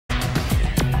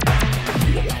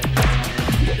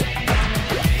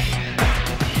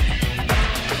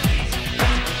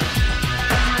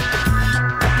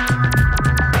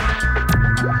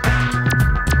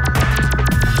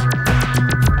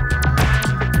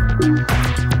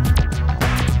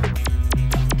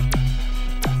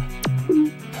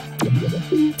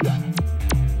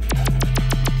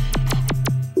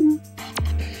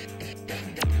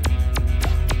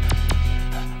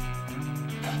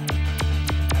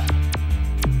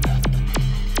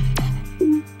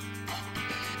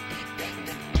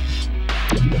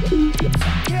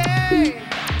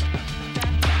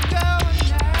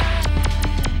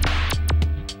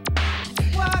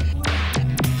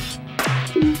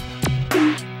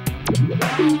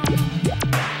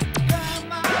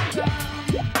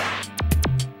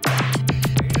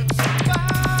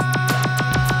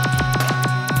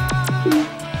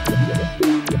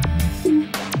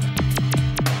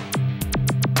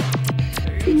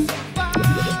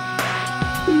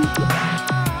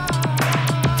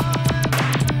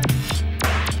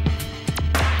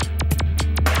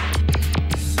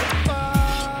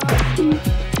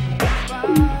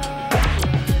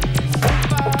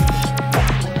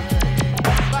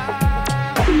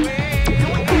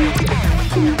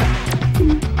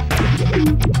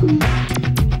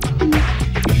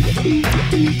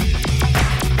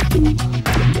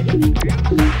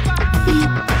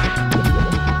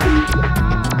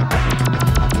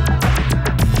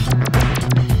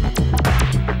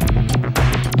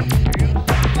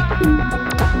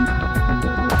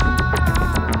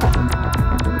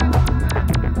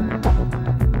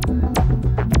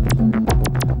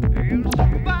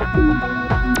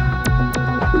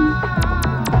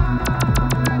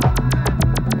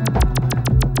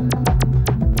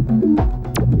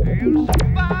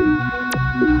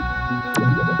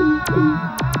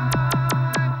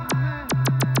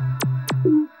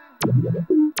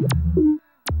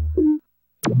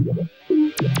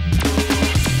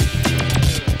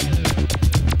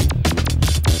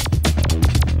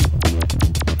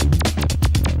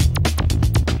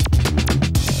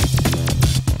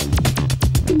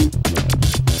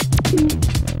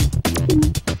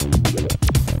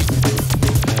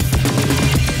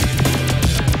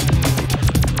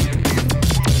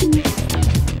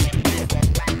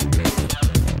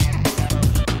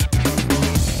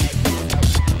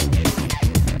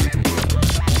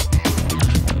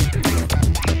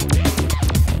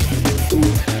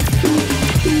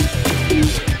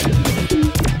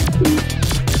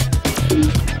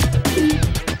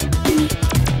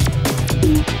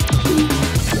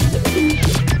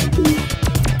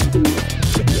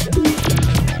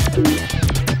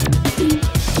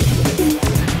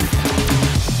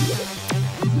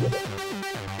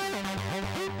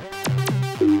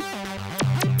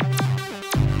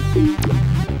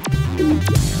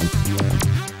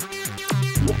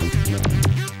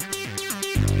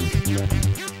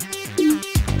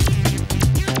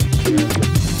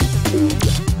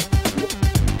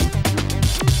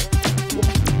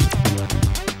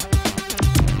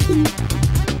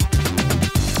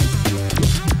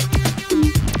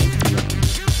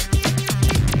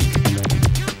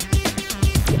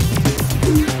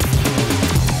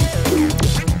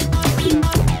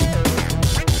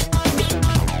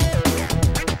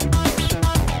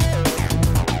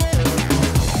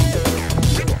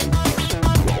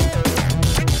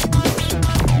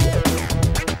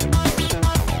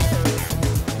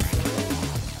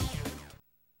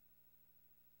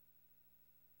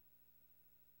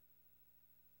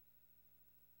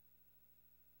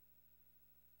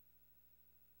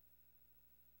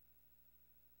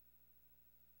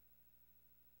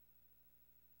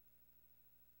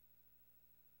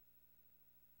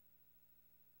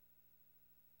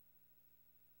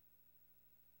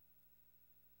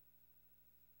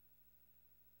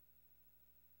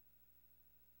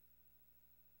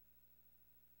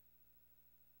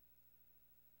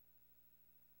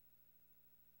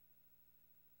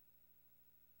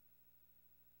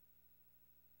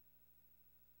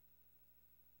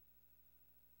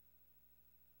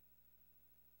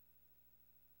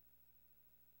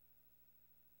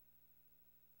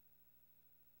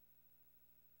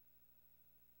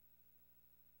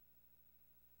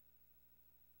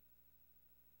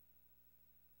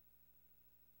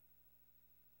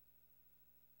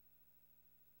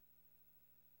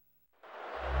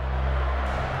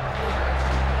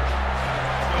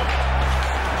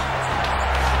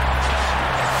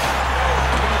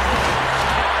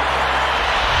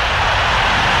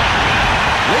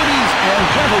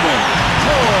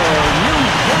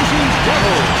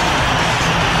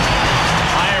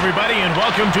everybody, and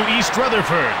welcome to East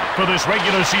Rutherford for this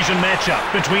regular season matchup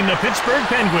between the Pittsburgh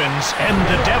Penguins and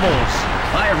the Devils.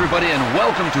 Hi, everybody, and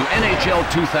welcome to NHL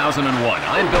 2001.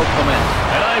 I'm Bill Clement.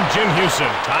 And I'm Jim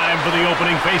Hewson. Time for the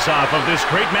opening face-off of this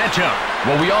great matchup.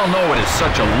 Well, we all know it is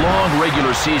such a long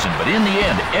regular season, but in the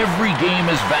end, every game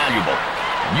is valuable.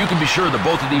 And you can be sure that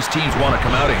both of these teams want to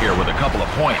come out of here with a couple of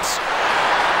points.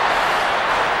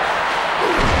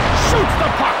 Shoots the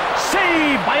puck.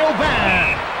 Saved by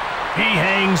R.B.I. He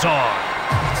hangs on.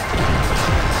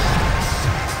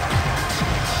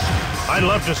 I'd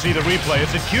love to see the replay.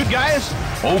 Is it cute, guys?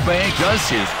 R.B.I. does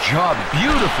his job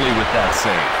beautifully with that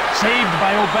save. Saved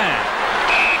by R.B.I.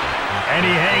 And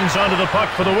he hangs onto the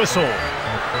puck for the whistle.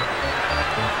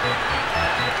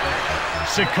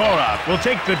 Sikora will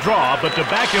take the draw, but to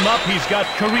back him up, he's got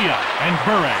Korea and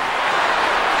Burek.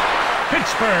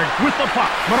 Pittsburgh with the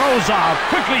puck. Morozov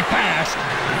quickly passed.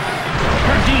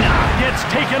 Herdina gets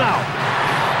taken out.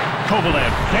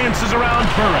 Kovalev dances around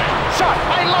Burek. Shot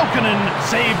by Lokinen.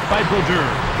 Saved by Brodeur.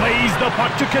 Plays the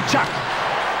puck to Kachuk.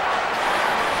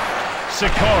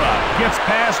 Sikora gets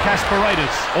past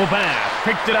Kasparaitis. R.B.I.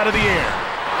 picked it out of the air.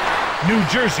 New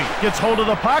Jersey gets hold of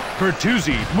the puck.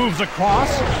 Bertuzzi moves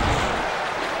across.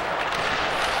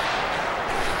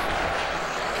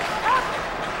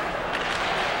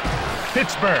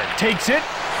 Pittsburgh takes it.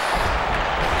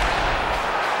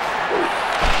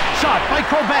 Shot by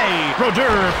Corbet.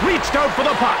 Brodeur reached out for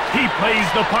the puck. He plays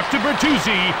the puck to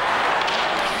Bertuzzi.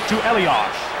 To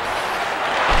Elias.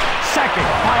 Sakic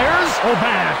fires.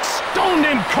 R.B.I. stoned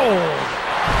and cold.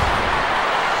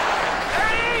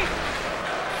 Hey!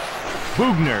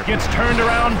 Bugner gets turned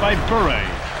around by Bure.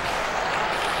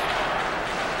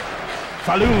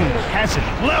 Falloon has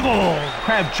it. Level.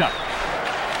 Kravchuk.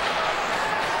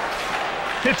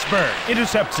 Pittsburgh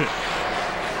intercepts it.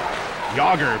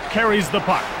 Yager carries the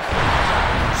puck.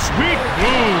 Sweet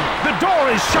move. The door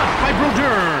is shut by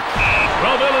Brodeur.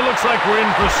 Well, Bill, it looks like we're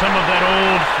in for some of that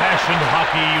old-fashioned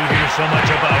hockey you hear so much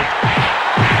about.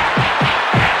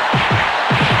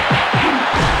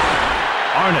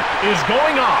 Arnott is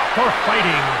going off for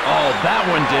fighting. Oh, that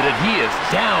one did it. He is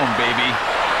down, baby.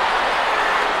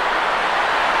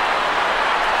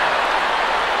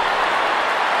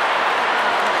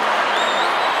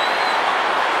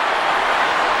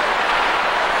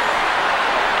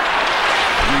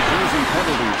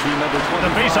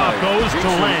 The faceoff goes to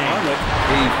Lang.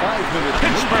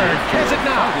 Pittsburgh has it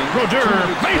now. Brodeur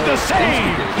made the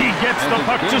save. He gets the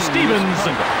puck to Stevens.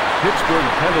 Pittsburgh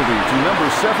penalty to number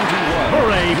 71.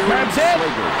 Bure grabs it.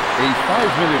 A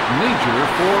 5-minute major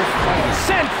for fighting.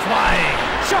 Sent flying.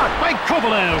 Shot by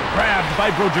Kovalev. Grabbed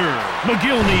by Brodeur.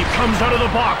 McGillney comes out of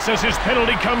the box as his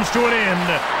penalty comes to an end.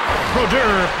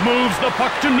 Brodeur moves the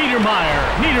puck to Niedermeyer.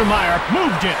 Niedermeyer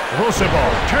moved it.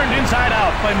 Roseball turned inside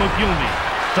out by McGillney.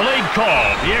 Delayed call.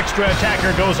 The extra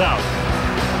attacker goes out.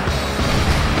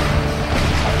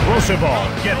 Roseball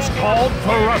gets called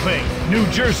for roughing. New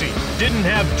Jersey didn't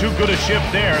have too good a shift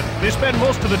there. They spent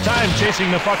most of the time chasing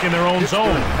the puck in their own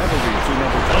zone.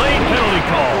 Delayed penalty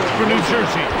call for New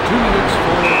Jersey. 2 minutes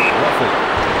for roughing.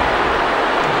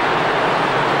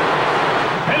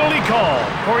 Penalty call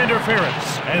for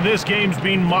interference. And this game's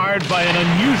being marred by an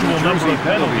unusual number of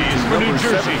penalties for New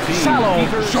Jersey. Salo,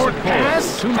 short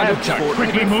pass. Kravchuk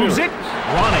quickly moves it.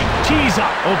 Running, tees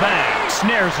up. R.B.I.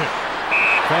 snares it.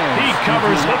 He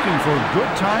covers looking for good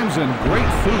times and great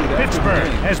food. Pittsburgh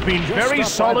has been very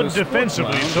solid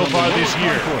defensively so far this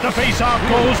year. The faceoff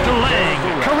goes to Lang.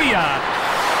 Korea.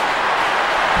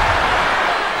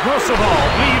 Roseball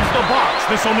leaves the box.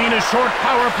 This will mean a short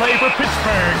power play for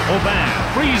Pittsburgh. R.B.I.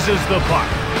 freezes the puck.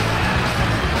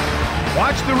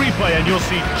 Watch the replay and you'll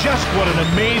see just what an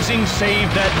amazing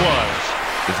save that was.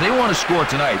 If they want to score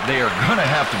tonight, they are going to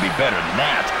have to be better than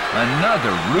that.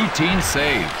 Another routine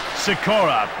save.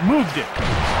 Sikora moved it.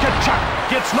 Kachuk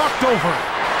gets knocked over.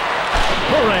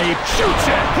 Bure shoots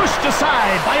it. Pushed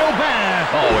aside by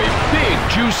R.B.I. Oh, a big,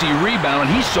 juicy rebound.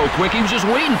 He's so quick, he was just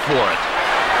waiting for it.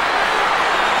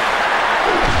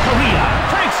 Korea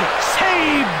cranks it.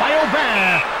 Saved by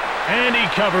R.B.I. And he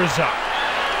covers up.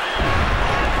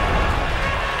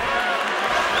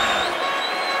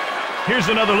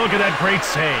 Here's another look at that great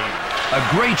save. A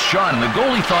great shot, and the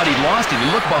goalie thought he'd lost it. He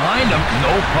looked behind him,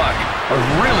 no puck. A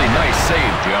really nice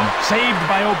save, Jim. Saved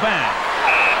by R.B.I.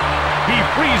 He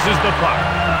freezes the puck.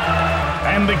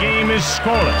 And the game is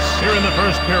scoreless here in the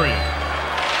first period.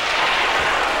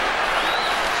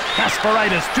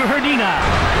 Kasparaitis to Herdina.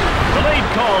 Delayed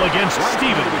call against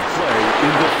Stevens.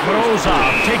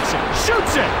 Morozov takes it,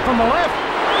 shoots it from the left.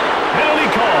 Penalty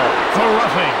call for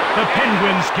roughing. The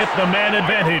Penguins get the man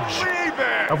advantage.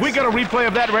 Have we got a replay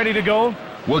of that ready to go?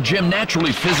 Well, Jim,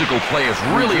 naturally physical play is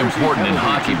really important in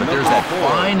hockey, but there's that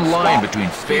fine line between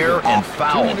fair and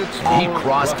foul, and he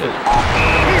crossed it.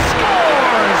 He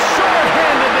scores!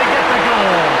 Short-handed, they get the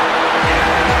goal.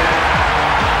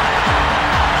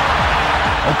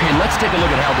 Okay, let's take a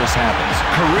look at how this happens.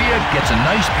 Korea gets a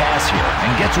nice pass here and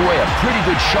gets away a pretty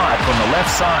good shot from the left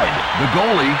side. The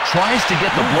goalie tries to get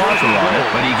the blocker on it,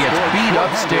 but he gets beat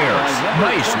upstairs.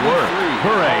 Nice work.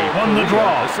 Bure won the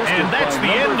draw, and that's the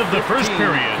end of the first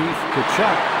period.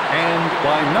 And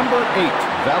by number 8,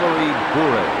 Valerie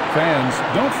Bure. Fans,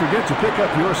 don't forget to pick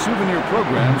up your souvenir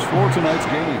programs for tonight's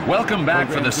game. Welcome back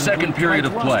for the second period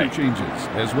of play. Changes,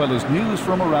 as well as news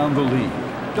from around the league.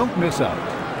 Don't miss out.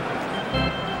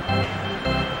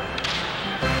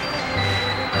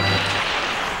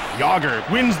 Yager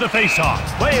wins the faceoff.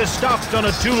 Play is stopped on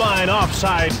a two-line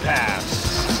offside pass.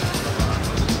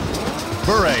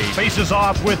 Bure faces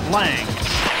off with Lang.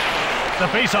 The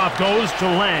faceoff goes to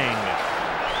Lang.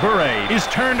 Bure is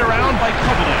turned around by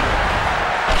Kovalev.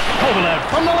 Kovalev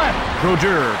from the left.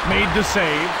 Brodeur made the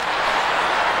save.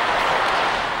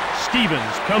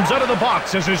 Stevens comes out of the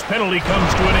box as his penalty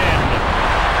comes to an end.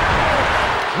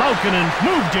 Laukkanen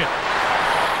moved it.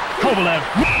 Kovalev.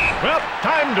 Well,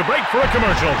 time to break for a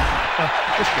commercial.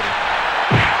 Just kidding.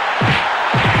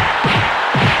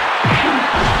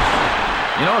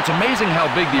 You know, it's amazing how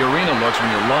big the arena looks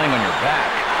when you're lying on your back.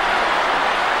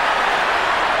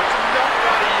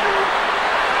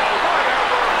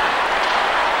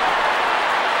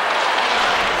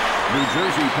 New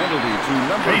Jersey penalty to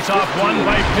number Face-off won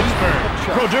by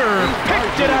Pittsburgh. Brodeur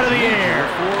picked it out of the air.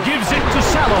 Gives it to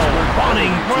Salo.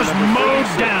 Bonning was mowed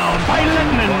down by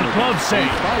Lettman. Glove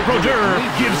save. Brodeur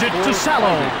gives it to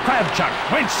Salo. Kravchuk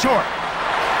went short.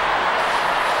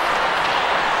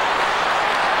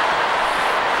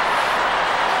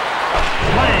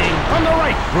 Lang from the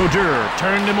right. Brodeur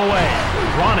turned him away.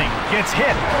 Ronning gets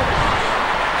hit.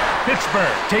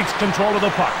 Pittsburgh takes control of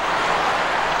the puck.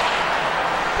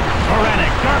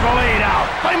 Moranic gargoyled out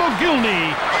by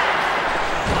Mogilny.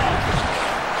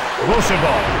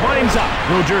 Roosevelt winds up.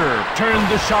 Brodeur turned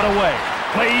the shot away.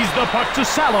 Plays the puck to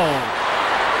Salo.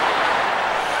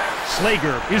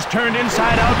 Slager is turned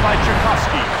inside out by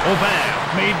Tchaikovsky. Aubin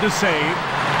made the save.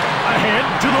 Ahead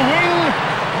to the wing.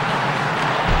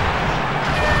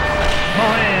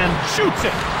 Moran shoots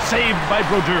it. Saved by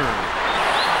Brodeur.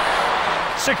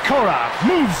 Sikora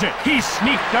moves it. He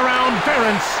sneaked around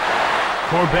Ference.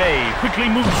 Corbet quickly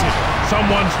moves it.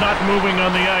 Someone's not moving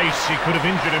on the ice. He could have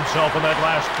injured himself in that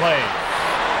last play.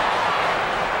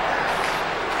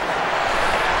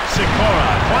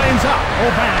 Sikora winds up.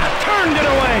 Aubin turned it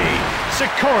away.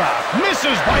 Sikora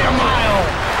misses by a mile.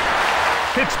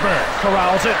 Pittsburgh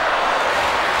corrals it.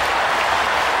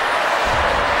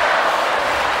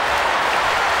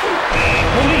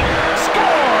 Police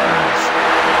scores!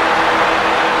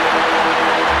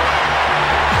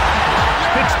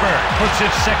 Pittsburgh puts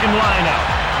its second line out.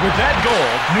 With that goal,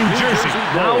 New Jersey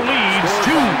now leads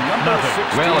 2-0.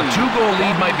 Well, a 2-goal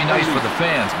lead might be nice for the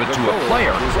fans, but to a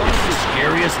player, it's the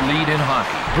scariest lead in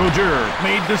hockey. Brodeur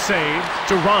made the save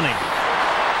to Ronning.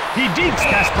 He dekes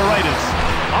Kasparaitis.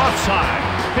 Offside.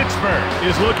 Pittsburgh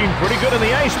is looking pretty good in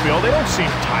the ice, Bill. They don't seem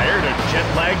tired or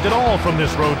jet-lagged at all from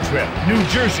this road trip. New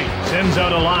Jersey sends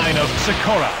out a line of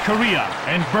Sikora, Korea,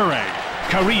 and Bure.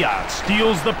 Korea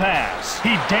steals the pass.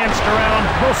 He danced around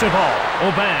Roosevelt.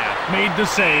 Aubin made the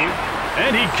save,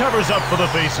 and he covers up for the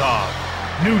faceoff.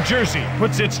 New Jersey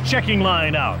puts its checking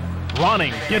line out.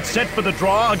 Ronning gets set for the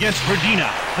draw against Verdina.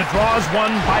 The draw is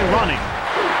won by Ronning.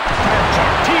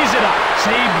 Kravchuk tees it up,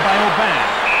 saved by Aubin.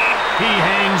 He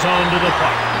hangs on to the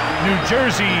puck. New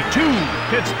Jersey 2,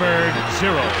 Pittsburgh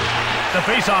 0. The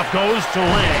faceoff goes to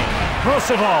Lang.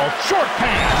 Roosevelt, short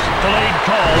pass. Delayed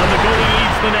call, and the goalie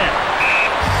leads the net.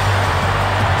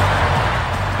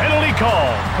 Penalty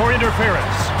call for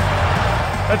interference.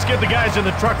 Let's get the guys in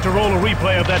the truck to roll a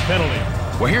replay of that penalty.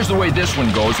 Well, here's the way this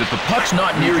one goes. If the puck's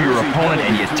not near your opponent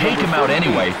and you take him out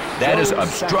anyway, that is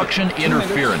obstruction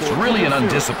interference. Really an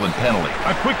undisciplined penalty.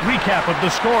 A quick recap of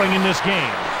the scoring in this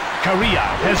game. Korea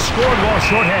has scored while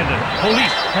shorthanded.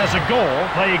 Police has a goal.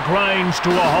 Play grinds to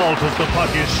a halt as the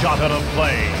puck is shot out of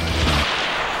play.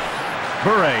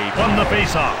 Bure won the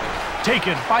faceoff.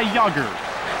 Taken by Yager.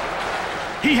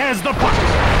 He has the puck.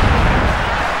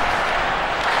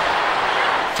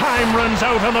 Time runs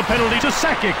out on the penalty to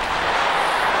Sakic.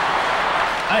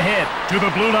 Ahead to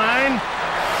the blue line.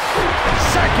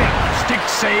 Sakic, stick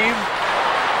save.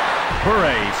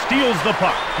 Bure steals the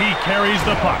puck. He carries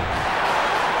the puck.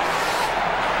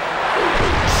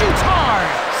 Shoots hard.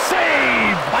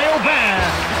 Saved by Aubin.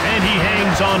 And he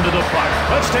hangs on to the puck.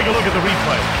 Let's take a look at the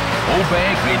replay.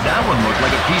 Obank made that one look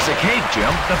like a piece of cake, Jim.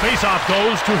 The faceoff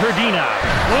goes to Hrdina.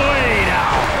 Way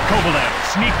down. Kovalev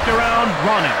sneaked around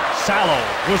Ronning. Salo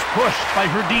was pushed by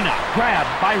Hrdina. Grabbed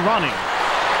by Ronning.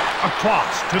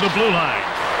 Across to the blue line.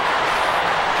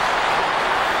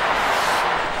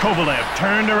 Kovalev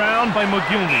turned around by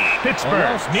Mogilny.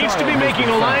 Pittsburgh needs to be making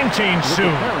a line change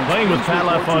soon. Playing with Pat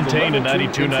LaFontaine in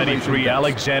 92-93,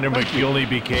 Alexander Mogilny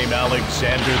became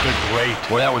Alexander the Great.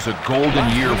 Well, that was a golden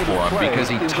year for him because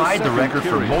he tied the record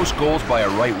for most goals by a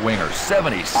right winger.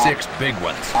 76 big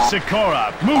ones.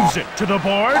 Sikora moves it to the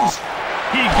boards.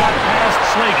 He got past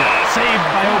Slager. Saved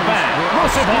by Oban.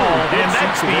 Roosevelt, and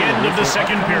that's the end of the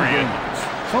second period.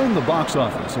 Phone the box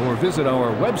office or visit our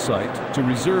website to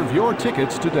reserve your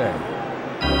tickets today.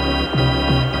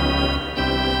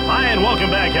 Hi, and welcome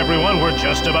back, everyone. We're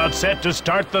just about set to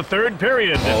start the third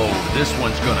period. Oh, this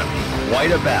one's going to be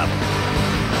quite a battle.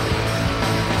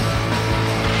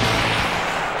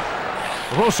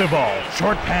 Roosevelt,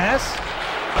 short pass.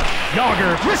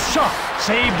 Yager, wrist shot.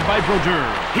 Saved by Brodeur.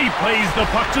 He plays the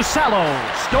puck to Salo.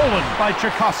 Stolen by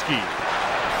Tchaikovsky.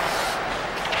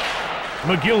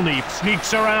 Mogilny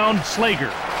sneaks around Slager.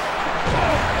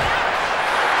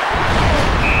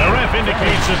 The ref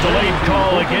indicates a delayed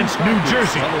call against New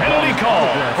Jersey. Penalty call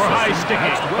for high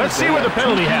sticking. Let's see where the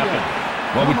penalty happened.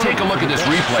 Well, we take a look at this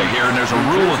replay here, and there's a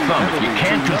rule of thumb. If you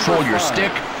can't control your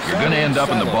stick, you're going to end up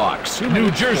in the box. New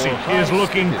Jersey is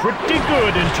looking pretty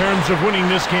good in terms of winning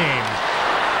this game.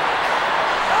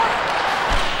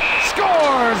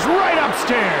 Scores right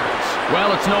upstairs.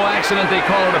 Well, it's no accident they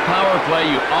call it a power play.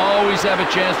 You always have a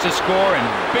chance to score, and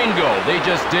bingo, they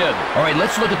just did. All right,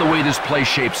 let's look at the way this play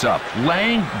shapes up.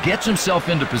 Lang gets himself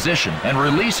into position and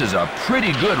releases a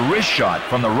pretty good wrist shot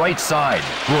from the right side.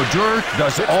 Brodeur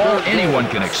does all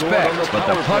anyone can expect, but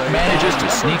the puck manages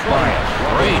to sneak by him.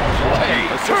 Great play.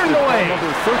 Turned away.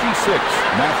 Number 36,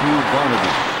 Matthew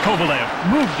Barnaby. Kovalev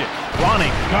moved it.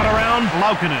 Ronning got around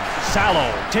Laukkanen. Salo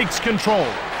takes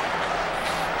control.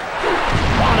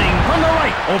 Ronning from the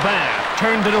right. Aubin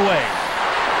turned it away.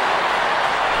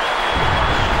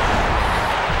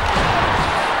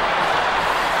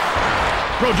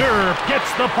 Brodeur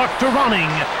gets the puck to Ronning.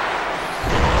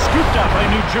 Scooped up by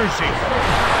New Jersey.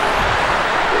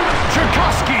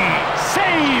 Tchaikovsky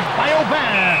saved by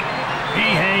Aubin.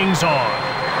 He hangs on.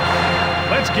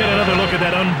 Let's get another look at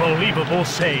that unbelievable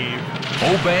save.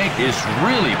 Obank is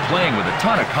really playing with a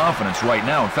ton of confidence right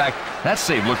now. In fact, that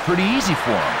save looked pretty easy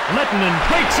for him. Lettinen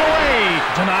breaks away.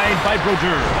 Denied by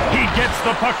Brodeur. He gets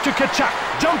the puck to Tkachuk.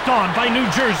 Jumped on by New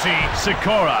Jersey.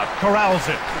 Sikora corrals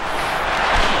it.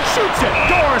 Shoots it.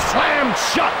 Door slammed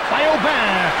shut by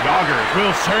Aubin. Yager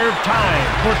will serve time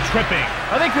for tripping.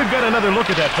 I think we've got another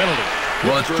look at that penalty.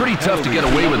 Well, it's pretty tough to get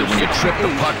away with it when you trip the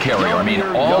puck carrier. I mean,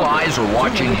 all eyes are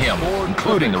watching him,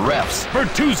 including the refs.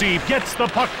 Bertuzzi gets the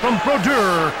puck from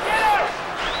Brodeur.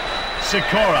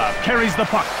 Sikora carries the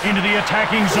puck into the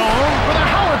attacking zone with a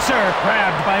howitzer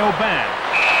grabbed by Aubin.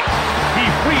 He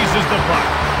freezes the puck.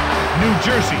 New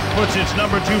Jersey puts its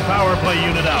number 2 power play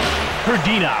unit out.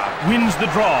 Hrdina wins the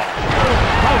draw.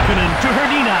 Laukkanen to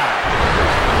Hrdina.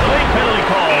 The late penalty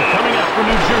call coming up for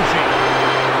New Jersey.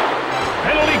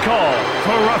 Penalty call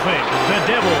for roughing the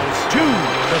Devils 2,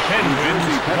 the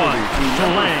Penguins 1 to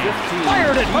Lang.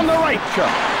 Fired it from the right.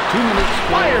 2 minutes.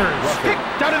 Fires,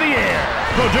 kicked out of the air.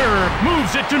 Brodeur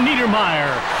moves it to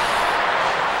Niedermeyer.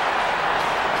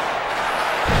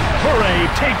 Bure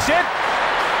takes it.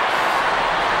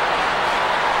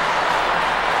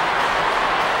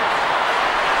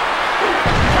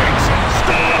 Breaks it.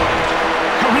 Stop.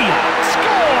 Korea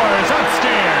scores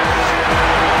upstairs.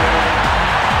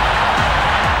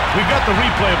 We've got the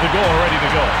replay of the goal ready to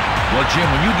go. Well, Jim,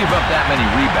 when you give up that many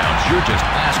rebounds, you're just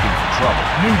asking for trouble.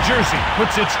 New Jersey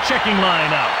puts its checking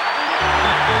line out.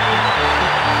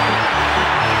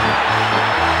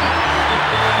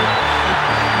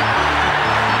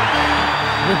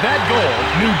 With that goal,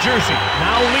 New Jersey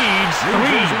now leads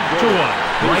 3-1.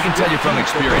 Well, I can tell you from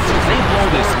experience, if they blow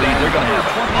this lead, they're going to have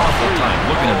an awful time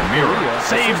looking in the mirror.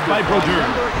 Saved by Brodeur.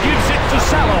 Gives it to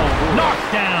Salo.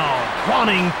 Knocked down.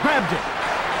 Ronning grabbed it.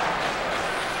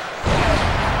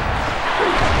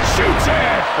 Shoots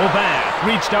it! Aubin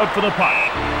reached out for the puck.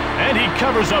 And he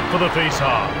covers up for the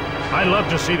face-off. I'd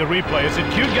love to see the replay. Is it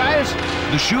cute, guys?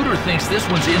 The shooter thinks this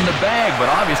one's in the bag,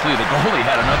 but obviously the goalie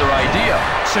had another idea.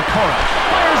 Sikora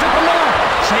fires it from the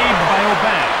left. Saved by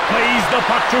Aubin. Plays the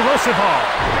puck to Roosevelt.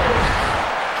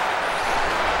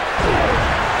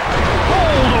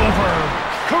 Hold over.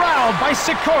 Corralled by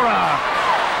Sikora.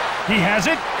 He has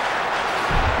it.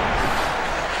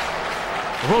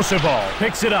 Roosevelt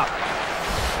picks it up.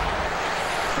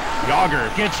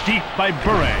 Dogger gets deep by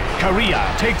Bure. Korea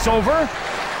takes over.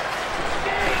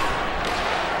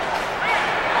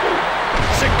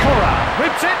 Sikora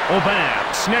whips it. Obam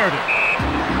snared it.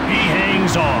 He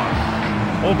hangs on.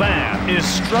 Obam is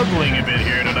struggling a bit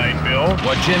here tonight, Bill.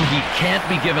 Well, Jim, he can't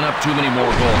be giving up too many more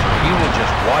goals. He will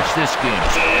just watch this game.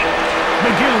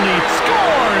 McGillney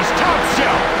scores! Top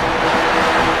shelf!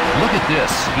 Look at this.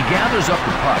 He gathers up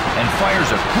the puck and fires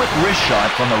a quick wrist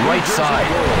shot from the right side.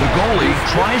 The goalie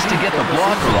tries to get the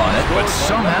blocker on it, but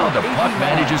somehow the puck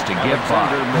manages to get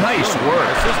by. Nice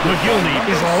work. McGillney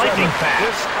is lightning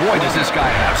fast. Boy, does this guy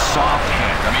have soft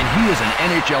hands. I mean, he is an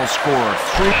NHL scorer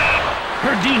through...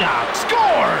 Herdina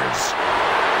scores!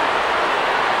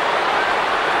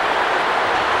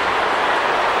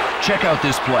 Check out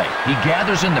this play. He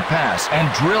gathers in the pass and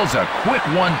drills a quick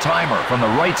one-timer from the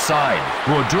right side.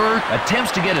 Brodeur attempts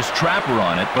to get his trapper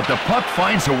on it, but the puck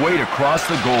finds a way to cross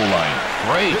the goal line.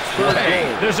 Great play.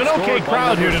 There's an okay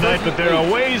crowd here tonight, but they're a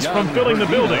ways from filling the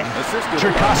building.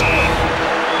 Cherkasky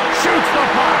shoots the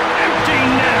puck. Empty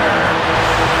netter.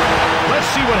 Let's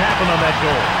see what happened on that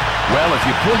goal. Well, if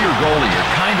you pull your goalie,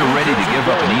 you're kind of ready to give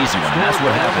up an easy one, and that's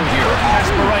what happened here.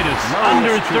 Asperitis,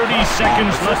 under 30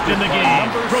 seconds left in the game.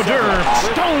 Brodeur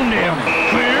stoned him.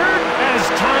 Cleared as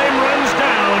time runs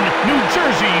down. New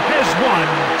Jersey has won.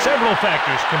 Several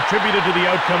factors contributed to the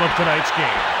outcome of tonight's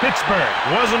game. Pittsburgh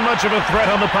wasn't much of a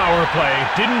threat on the power play,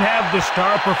 didn't have the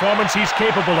star performance he's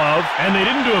capable of, and they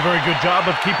didn't do a very good job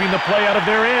of keeping the play out of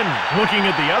their end. Looking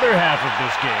at the other half of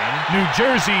this game, New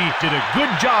Jersey did a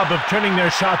good job of turning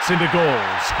their shots into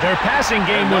goals. Their passing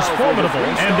game was formidable,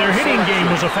 and their hitting game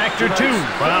was a factor too.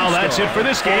 Well, that's it for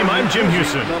this game. I'm Jim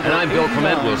Houston. And I'm Bill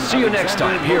Clement. We'll see you next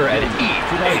time here at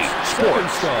EA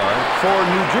Sports. Star for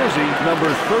New Jersey,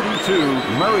 number 32,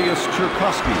 Marius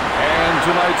Cherkasky. And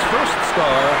tonight's first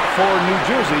star for New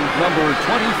Jersey, number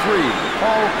 23,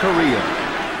 Paul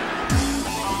Korea.